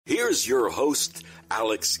Here's your host,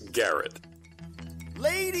 Alex Garrett.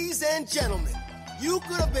 Ladies and gentlemen, you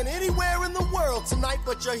could have been anywhere in the world tonight,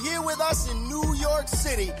 but you're here with us in New York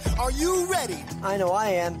City. Are you ready? I know I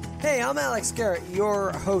am. Hey, I'm Alex Garrett,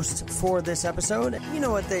 your host for this episode. You know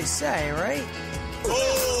what they say, right?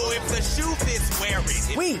 Oh, if the shoe fits, wear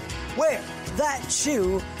it. We wear that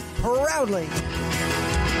shoe proudly.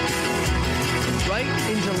 Right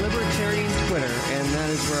into Libertarian Twitter, and that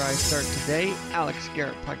is where I start today. Alex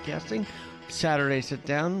Garrett podcasting. Saturday sit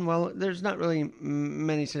down. Well, there's not really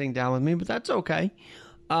many sitting down with me, but that's okay.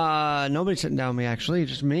 Nobody's sitting down with me, actually.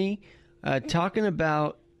 Just me talking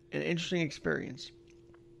about an interesting experience.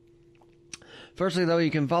 Firstly, though,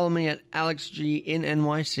 you can follow me at AlexG in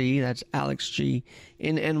NYC. That's AlexG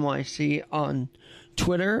in NYC on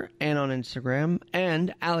Twitter and on Instagram,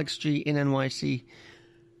 and AlexG in NYC.net,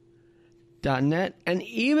 and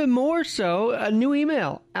even more so, a new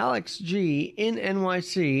email,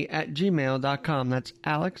 alexginnyc@gmail.com. That's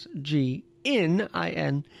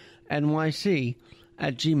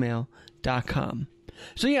alexginnyc@gmail.com.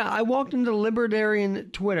 So yeah, I walked into Libertarian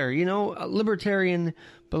Twitter. You know, a Libertarian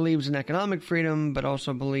believes in economic freedom, but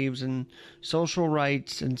also believes in social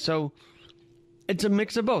rights, and so it's a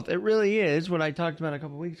mix of both. It really is what I talked about a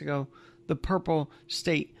couple weeks ago, the purple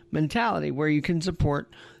state mentality, where you can support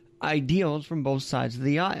ideals from both sides of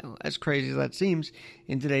the aisle, as crazy as that seems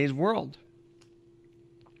in today's world.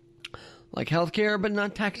 Like healthcare, but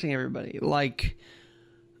not taxing everybody. Like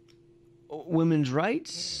women's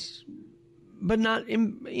rights, but not,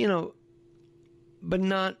 but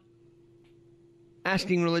not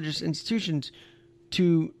asking religious institutions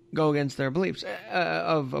to go against their beliefs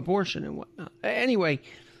of abortion and whatnot. Anyway,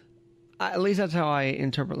 at least that's how I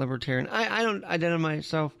interpret libertarian. I don't identify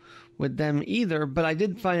myself with them either, but I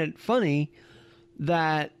did find it funny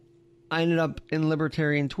that I ended up in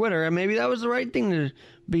Libertarian Twitter, and maybe that was the right thing to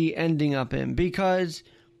be ending up in, because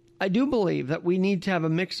I do believe that we need to have a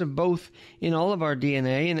mix of both in all of our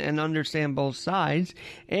DNA and understand both sides.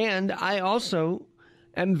 And I also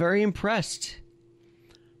am very impressed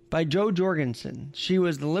by Jo Jorgensen. She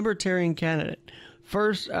was the Libertarian candidate,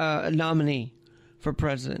 first nominee for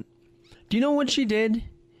president. Do you know what she did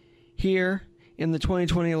here in the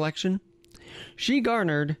 2020 election? She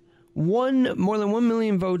garnered more than 1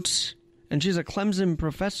 million votes, and she's a Clemson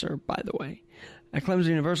professor, by the way, at Clemson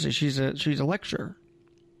University. She's a lecturer.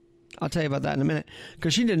 I'll tell you about that in a minute,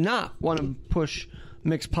 because she did not want to push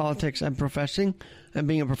mixed politics and professing and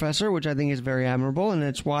being a professor, which I think is very admirable, and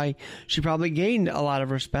it's why she probably gained a lot of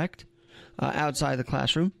respect outside the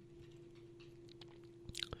classroom.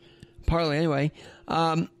 Partly, anyway.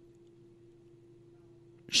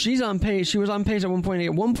 She was on pace at one point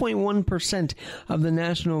 1.1% of the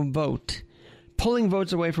national vote, pulling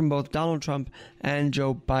votes away from both Donald Trump and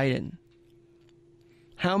Joe Biden.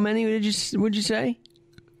 How many would you say?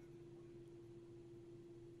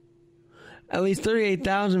 At least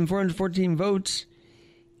 38,414 votes,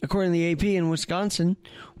 according to the AP in Wisconsin,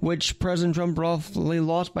 which President Trump roughly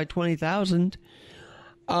lost by 20,000.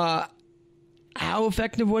 How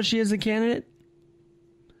effective was she as a candidate?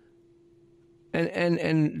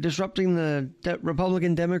 And disrupting the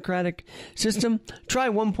Republican Democratic system? Try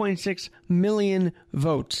 1.6 million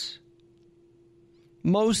votes.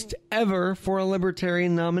 Most ever for a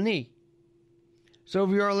Libertarian nominee. So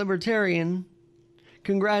if you're a Libertarian,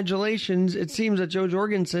 congratulations. It seems that Jo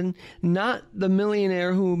Jorgensen, not the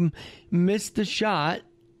millionaire who missed the shot,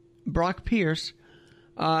 Brock Pierce,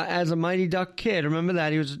 as a Mighty Duck kid. Remember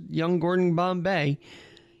that? He was young Gordon Bombay.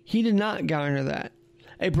 He did not garner that.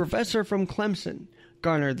 A professor from Clemson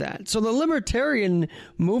garnered that. So the Libertarian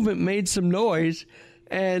movement made some noise,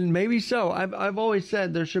 and maybe so. I've always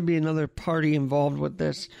said there should be another party involved with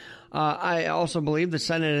this. I also believe the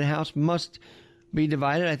Senate and House must be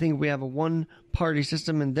divided. I think we have a one-party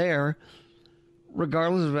system in there,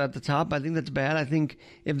 regardless of at the top. I think that's bad. I think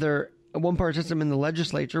if they're a one-party system in the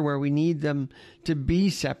legislature where we need them to be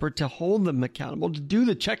separate, to hold them accountable, to do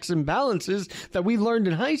the checks and balances that we learned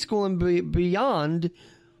in high school and beyond,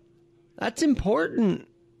 that's important.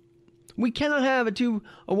 We cannot have a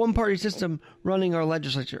one-party system running our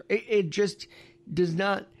legislature. It just does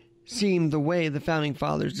not seem the way the Founding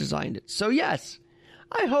Fathers designed it. So yes,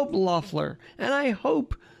 I hope Loeffler and I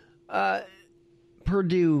hope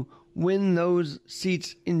Perdue win those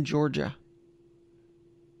seats in Georgia.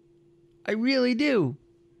 I really do.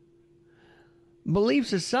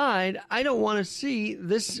 Beliefs aside, I don't want to see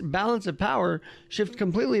this balance of power shift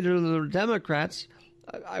completely to the Democrats.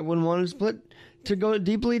 I wouldn't want to go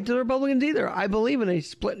deeply to the Republicans either. I believe in a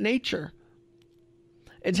split nature.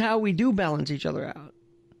 It's how we do balance each other out.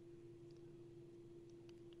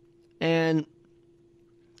 And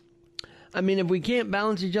I mean, if we can't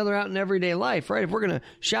balance each other out in everyday life, right? If we're going to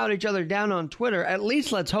shout each other down on Twitter, at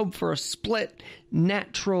least let's hope for a split,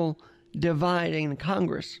 natural dividing in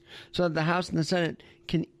Congress so that the House and the Senate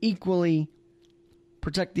can equally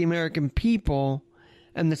protect the American people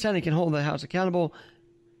and the Senate can hold the House accountable.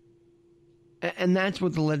 And that's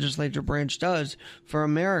what the legislature branch does for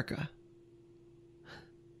America.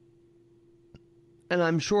 And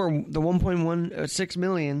I'm sure the 1.16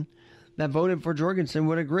 million that voted for Jorgensen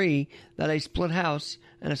would agree that a split House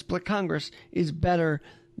and a split Congress is better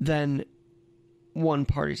than one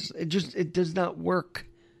party. It does not work.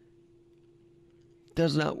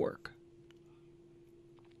 Does not work.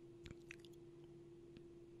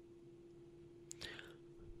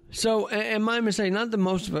 So, and my mistake, not the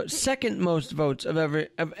most votes, second most votes of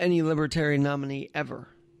any Libertarian nominee ever,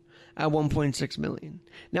 at 1.6 million.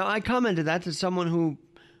 Now, I commented that to someone who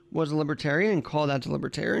was a Libertarian and called out to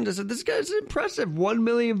Libertarians. I said, this guy's impressive, 1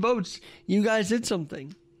 million votes. You guys did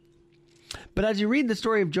something. But as you read the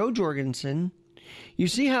story of Jo Jorgensen, you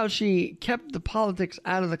see how she kept the politics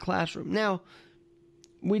out of the classroom. Now,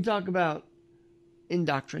 we talk about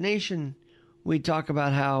indoctrination. We talk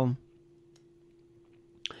about how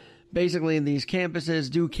basically these campuses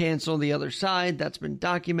do cancel the other side. That's been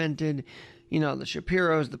documented. You know, the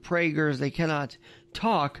Shapiros, the Pragers, they cannot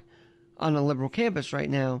talk on a liberal campus right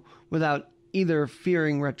now without either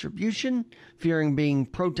fearing retribution, fearing being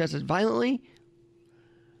protested violently,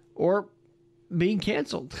 or being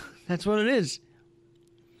canceled. That's what it is.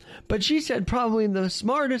 But she said probably the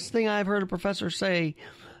smartest thing I've heard a professor say,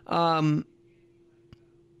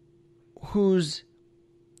 who's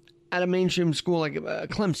at a mainstream school like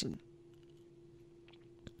Clemson.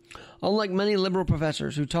 Unlike many liberal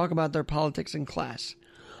professors who talk about their politics in class,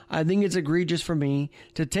 I think it's egregious for me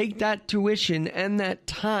to take that tuition and that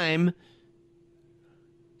time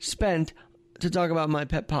spent to talk about my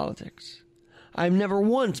pet politics. I've never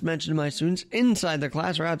once mentioned to my students inside the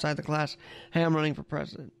class or outside the class, hey, I'm running for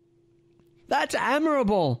president. That's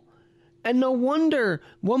admirable. And no wonder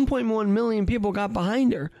 1.1 million people got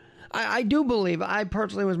behind her. I do believe I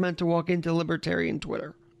personally was meant to walk into Libertarian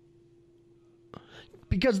Twitter.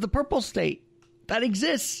 Because the purple state, that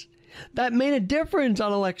exists. That made a difference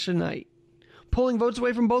on election night. Pulling votes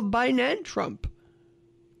away from both Biden and Trump.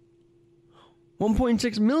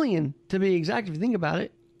 1.6 million, to be exact, if you think about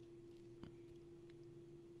it.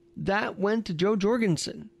 That went to Jo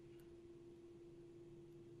Jorgensen.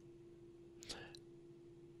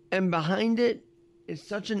 And behind it is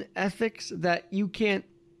such an ethics that you can't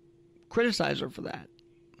criticize her for that.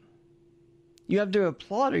 You have to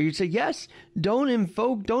applaud her. You say, yes, don't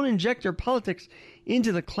inject your politics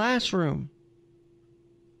into the classroom.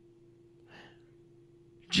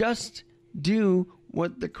 Just do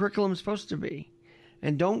what the curriculum is supposed to be.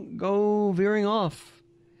 And don't go veering off.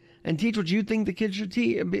 And teach what you think the kids should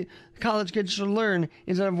teach. College kids should learn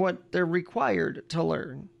instead of what they're required to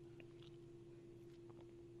learn.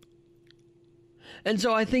 And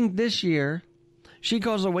so I think this year, she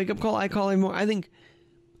calls it a wake-up call. I call it more. I think,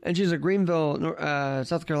 and she's a Greenville,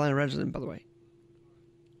 South Carolina resident, by the way.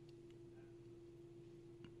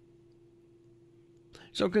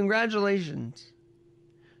 So congratulations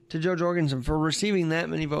to Jo Jorgensen for receiving that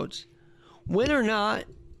many votes. Win or not,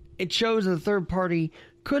 it shows that a third party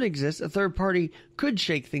could exist. A third party could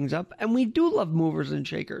shake things up. And we do love movers and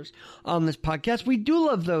shakers on this podcast. We do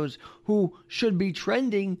love those who should be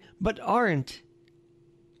trending but aren't.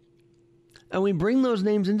 And we bring those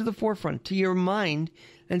names into the forefront to your mind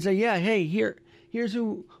and say, yeah, hey, here's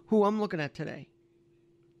who I'm looking at today.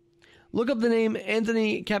 Look up the name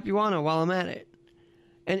Anthony Capuano while I'm at it.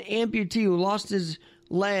 An amputee who lost his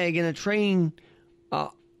leg in a train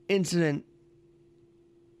incident,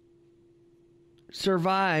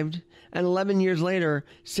 survived, and 11 years later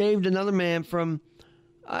saved another man from,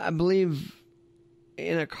 I believe,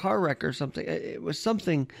 in a car wreck or something. It was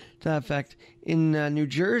something to that effect in New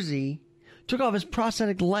Jersey. Took off his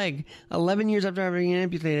prosthetic leg 11 years after having it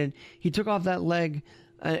amputated. He took off that leg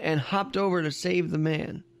and hopped over to save the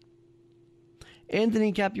man.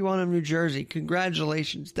 Anthony Capuano of New Jersey,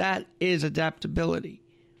 congratulations. That is adaptability.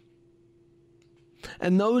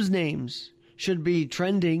 And those names should be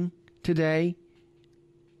trending today.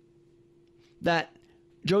 That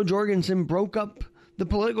Jo Jorgensen broke up the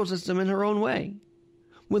political system in her own way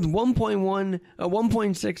with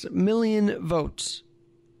 1.6 million votes,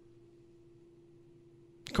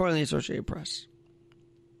 according to the Associated Press.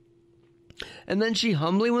 And then she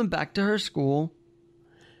humbly went back to her school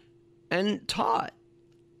and taught.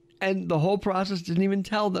 And the whole process didn't even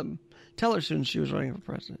tell her students she was running for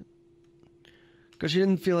president, because she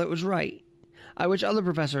didn't feel it was right. I wish other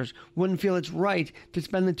professors wouldn't feel it's right to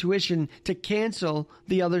spend the tuition to cancel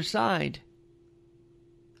the other side.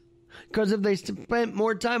 Because if they spent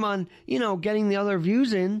more time on, getting the other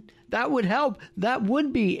views in, that would help. That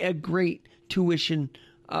would be a great tuition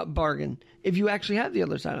bargain if you actually have the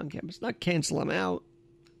other side on campus. Not cancel them out.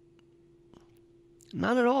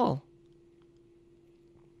 Not at all.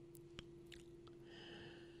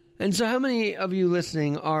 And so how many of you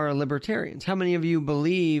listening are libertarians? How many of you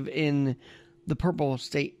believe in the purple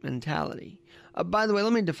state mentality? By the way,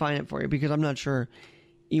 let me define it for you because I'm not sure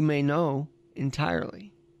you may know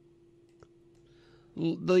entirely.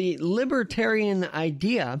 The libertarian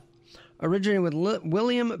idea originated with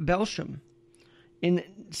William Belsham in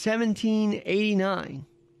 1789,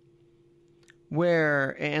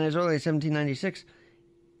 and as early as 1796,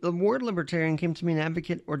 the word libertarian came to mean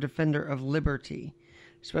advocate or defender of liberty,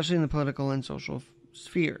 especially in the political and social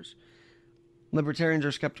spheres. Libertarians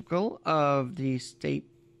are skeptical of the state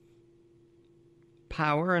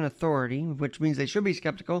power and authority, which means they should be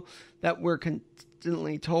skeptical that we're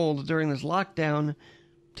constantly told during this lockdown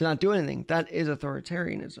to not do anything. That is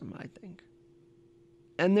authoritarianism, I think.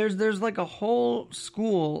 And there's like a whole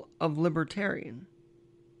school of libertarian.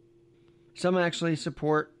 Some actually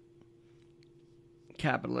support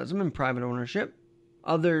capitalism and private ownership.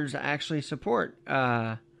 Others actually support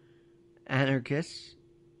anarchists,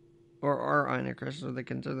 or are anarchists, or they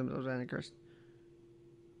consider themselves anarchists.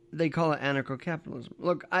 They call it anarcho-capitalism.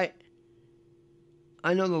 Look, I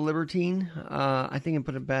know the libertine. I think it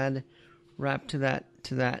put a bad rap to that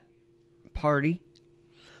party,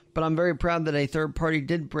 but I'm very proud that a third party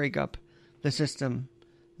did break up the system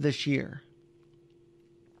this year.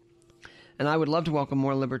 And I would love to welcome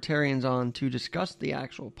more libertarians on to discuss the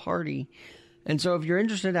actual party. And so if you're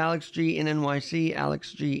interested, Alex G in NYC,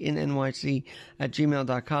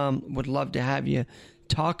 alexginnyc@gmail.com. Would love to have you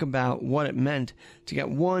talk about what it meant to get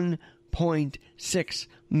 1.6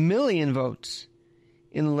 million votes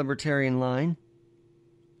in the libertarian line,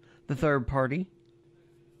 the third party.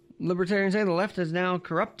 Libertarians say the left has now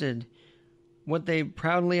corrupted what they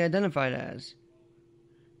proudly identified as.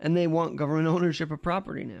 And they want government ownership of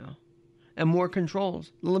property now. And more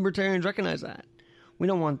controls. The libertarians recognize that. We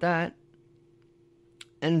don't want that.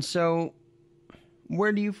 And so,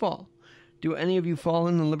 where do you fall? Do any of you fall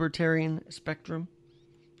in the libertarian spectrum?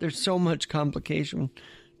 There's so much complication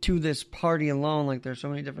to this party alone, like there's so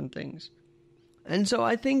many different things. And so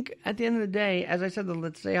I think at the end of the day, as I said, the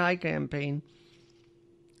Let's Say Hi campaign,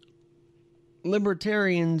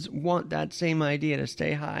 libertarians want that same idea to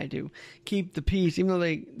stay high, to keep the peace, even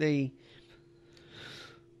though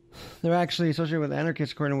they're actually associated with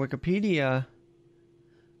anarchists according to Wikipedia.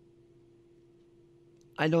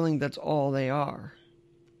 I don't think that's all they are.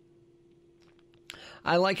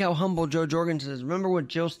 I like how humble Joe Jorgensen says. Remember what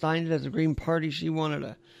Jill Stein did as a Green Party? She wanted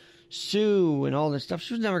to sue and all this stuff.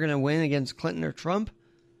 She was never going to win against Clinton or Trump.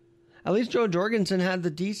 At least Joe Jorgensen had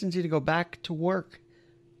the decency to go back to work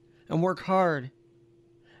and work hard.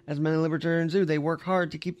 As many libertarians do. They work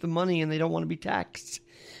hard to keep the money and they don't want to be taxed,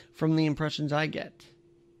 from the impressions I get.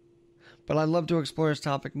 But I'd love to explore this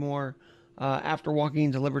topic more after walking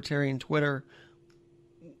into libertarian Twitter.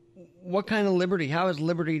 What kind of liberty? How is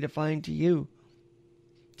liberty defined to you?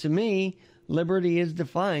 To me, liberty is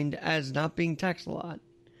defined as not being taxed a lot.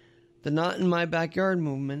 The Not in My Backyard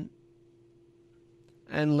movement.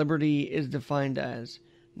 And liberty is defined as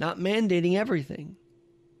not mandating everything.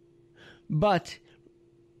 But,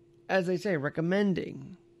 as they say,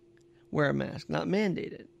 recommending wear a mask, not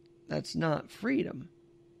mandate it. That's not freedom.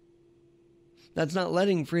 That's not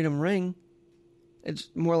letting freedom ring. It's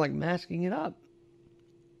more like masking it up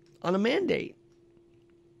on a mandate.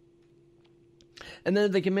 And then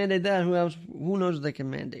if they can mandate that, who knows what they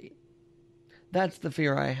can mandate? That's the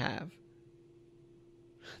fear I have.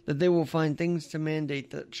 That they will find things to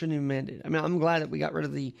mandate that shouldn't even mandate. I mean, I'm glad that we got rid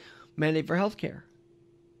of the mandate for health care.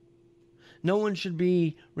 No one should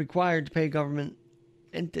be required to pay a government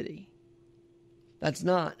entity. That's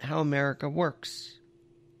not how America works.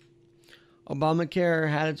 Obamacare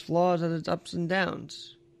had its flaws and its ups and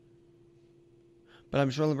downs. But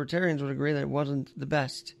I'm sure libertarians would agree that it wasn't the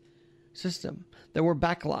best system. There were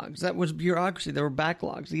backlogs. That was bureaucracy. There were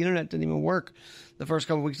backlogs. The internet didn't even work the first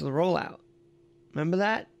couple of weeks of the rollout. Remember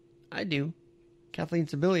that? I do. Kathleen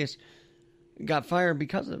Sebelius got fired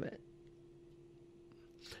because of it.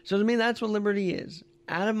 So to me, that's what liberty is.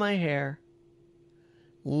 Out of my hair,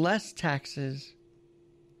 less taxes,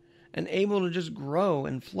 and able to just grow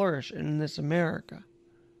and flourish in this America.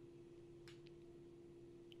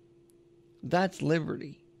 That's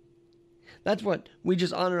liberty. That's what we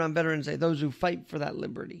just honor on Veterans Day, those who fight for that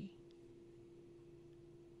liberty.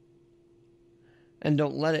 and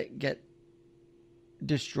don't let it get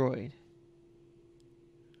destroyed,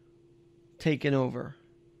 taken over,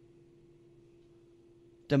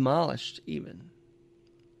 demolished even.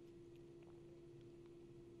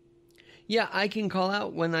 Yeah, I can call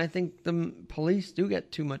out when I think the police do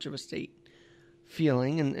get too much of a state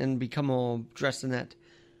feeling and become all dressed in that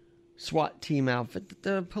SWAT team outfit.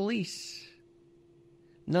 The police,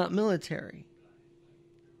 not military.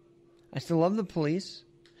 I still love the police,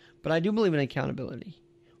 but I do believe in accountability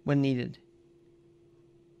when needed.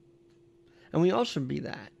 And we all should be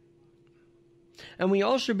that. And we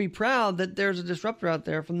all should be proud that there's a disruptor out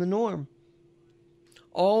there from the norm.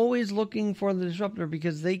 Always looking for the disruptor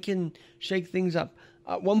because they can shake things up.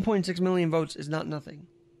 1.6 million votes is not nothing.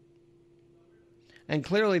 And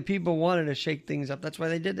clearly people wanted to shake things up. That's why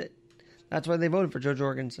they did it. That's why they voted for Joe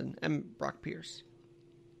Jorgensen and Brock Pierce.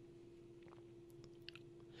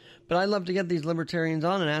 But I'd love to get these libertarians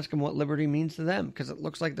on and ask them what liberty means to them, because it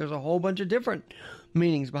looks like there's a whole bunch of different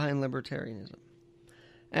meanings behind libertarianism.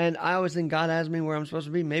 And I always think God has me where I'm supposed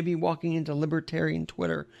to be. Maybe walking into libertarian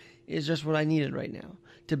Twitter is just what I needed right now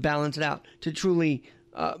to balance it out, to truly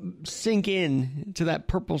sink in to that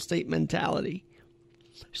purple state mentality.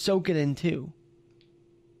 Soak it in too.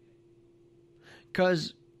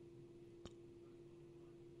 Because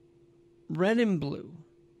red and blue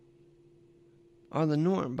are the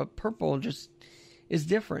norm, but purple just is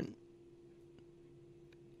different.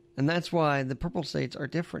 And that's why the purple states are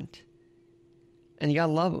different. And you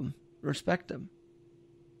gotta love them, respect them,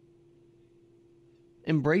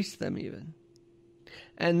 embrace them even.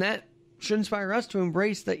 And that should inspire us to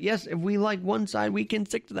embrace that, yes, if we like one side, we can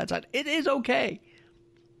stick to that side. It is okay.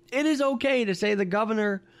 It is okay to say the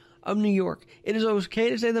governor of New York. It is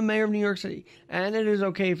okay to say the mayor of New York City. And it is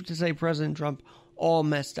okay to say President Trump all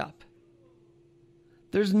messed up.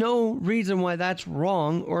 There's no reason why that's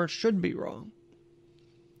wrong or should be wrong.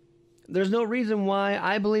 There's no reason why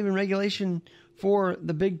I believe in regulation for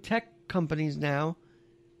the big tech companies now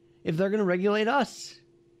if they're going to regulate us.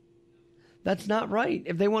 That's not right.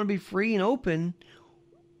 If they want to be free and open,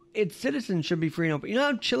 its citizens should be free and open. You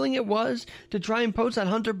know how chilling it was to try and post that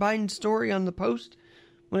Hunter Biden story on the Post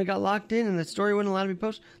when it got locked in and the story wasn't allowed to be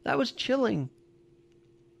posted? That was chilling.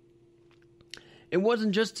 It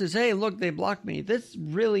wasn't just to say, look, they blocked me. This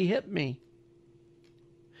really hit me.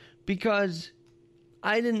 Because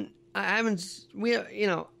I haven't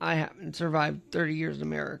survived 30 years in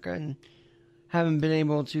America and haven't been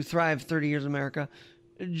able to thrive 30 years in America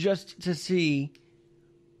just to see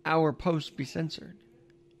our posts be censored.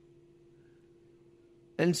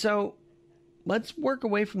 And so, let's work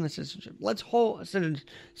away from the censorship. Let's hold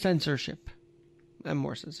censorship and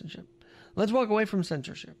more censorship. Let's walk away from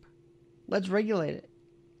censorship. Let's regulate it.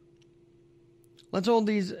 Let's hold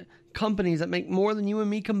these companies that make more than you and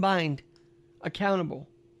me combined accountable.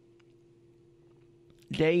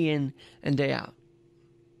 Day in and day out.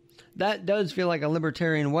 That does feel like a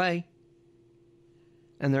libertarian way.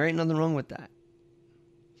 And there ain't nothing wrong with that.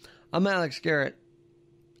 I'm Alex Garrett.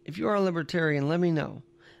 If you are a libertarian, let me know.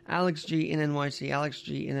 Alex G in NYC. Alex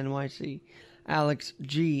G in NYC. Alex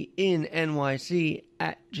G in NYC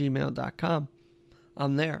 @gmail.com.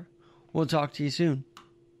 I'm there. We'll talk to you soon.